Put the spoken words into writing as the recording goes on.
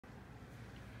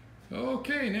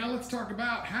Okay, now let's talk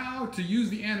about how to use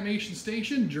the animation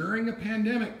station during a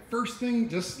pandemic. First thing,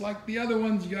 just like the other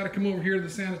ones, you got to come over here to the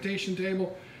sanitation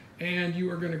table and you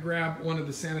are going to grab one of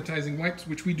the sanitizing wipes,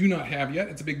 which we do not have yet.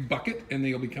 It's a big bucket and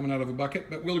they'll be coming out of a bucket,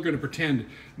 but we're going to pretend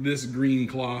this green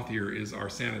cloth here is our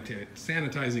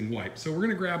sanitizing wipe. So we're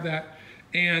going to grab that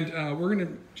and we're going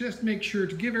to just make sure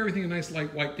to give everything a nice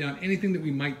light wipe down, anything that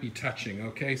we might be touching,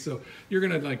 okay? So you're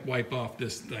going to like wipe off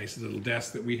this nice little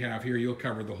desk that we have here. You'll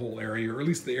cover the whole area, or at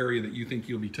least the area that you think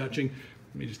you'll be touching.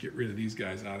 Let me just get rid of these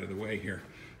guys out of the way here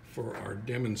for our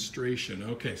demonstration.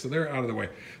 Okay, so they're out of the way.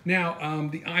 Now,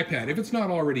 the iPad, if it's not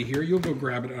already here, you'll go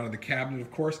grab it out of the cabinet, of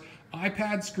course.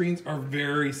 iPad screens are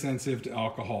very sensitive to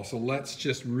alcohol, so let's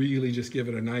just really just give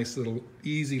it a nice little,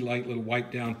 easy, light little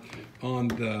wipe down on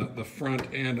the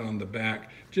front and on the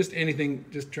back. Just anything,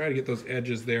 just try to get those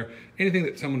edges there. Anything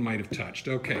that someone might have touched.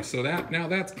 Okay, so now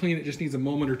that's clean. It just needs a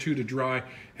moment or two to dry,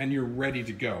 and you're ready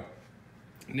to go.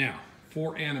 Now,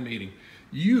 for animating,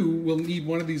 you will need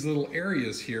one of these little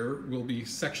areas here will be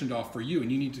sectioned off for you,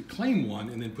 and you need to claim one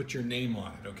and then put your name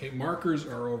on it, okay? Markers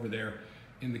are over there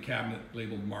in the cabinet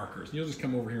labeled markers. You'll just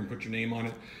come over here and put your name on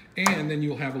it, and then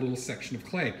you'll have a little section of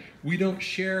clay. We don't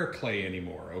share clay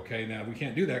anymore, okay? Now, we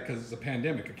can't do that because it's a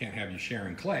pandemic. I can't have you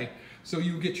sharing clay. So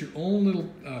you get your own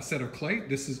little set of clay.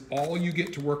 This is all you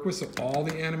get to work with, so all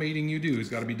the animating you do has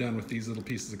got to be done with these little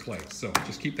pieces of clay. So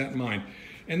just keep that in mind.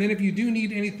 And then if you do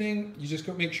need anything, you just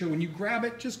go make sure when you grab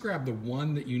it, just grab the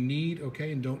one that you need,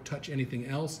 okay? And don't touch anything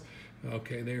else.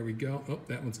 Okay, there we go. Oh,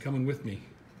 that one's coming with me.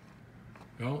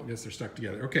 Oh, I guess they're stuck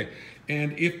together. Okay,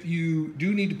 and if you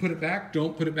do need to put it back,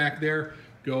 don't put it back there.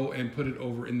 Go and put it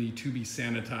over in the to be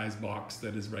sanitized box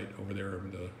that is right over there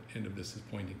where the end of this is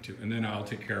pointing to. And then I'll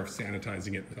take care of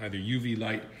sanitizing it with either UV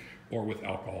light or with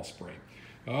alcohol spray.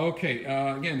 Okay,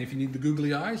 again, if you need the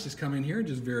googly eyes, just come in here,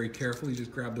 just very carefully,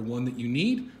 just grab the one that you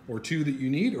need, or two that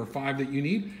you need, or five that you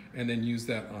need, and then use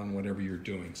that on whatever you're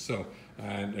doing. So,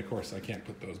 and of course, I can't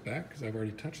put those back because I've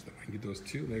already touched them. I can get those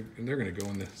two, and they're gonna go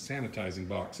in the sanitizing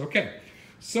box. Okay,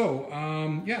 so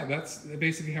yeah, that's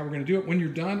basically how we're gonna do it. When you're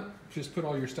done, just put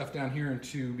all your stuff down here and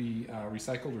to be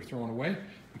recycled or thrown away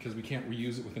because we can't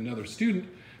reuse it with another student.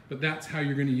 But that's how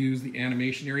you're going to use the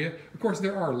animation area. Of course,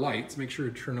 there are lights. Make sure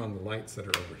to turn on the lights that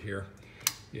are over here.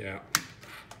 Yeah.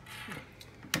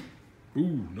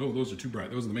 Ooh, no, those are too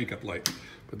bright. Those are the makeup lights.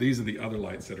 But these are the other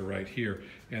lights that are right here.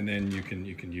 And then you can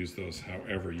use those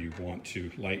however you want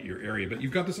to light your area. But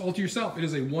you've got this all to yourself. It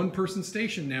is a one-person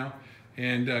station now.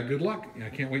 And good luck. I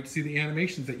can't wait to see the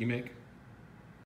animations that you make.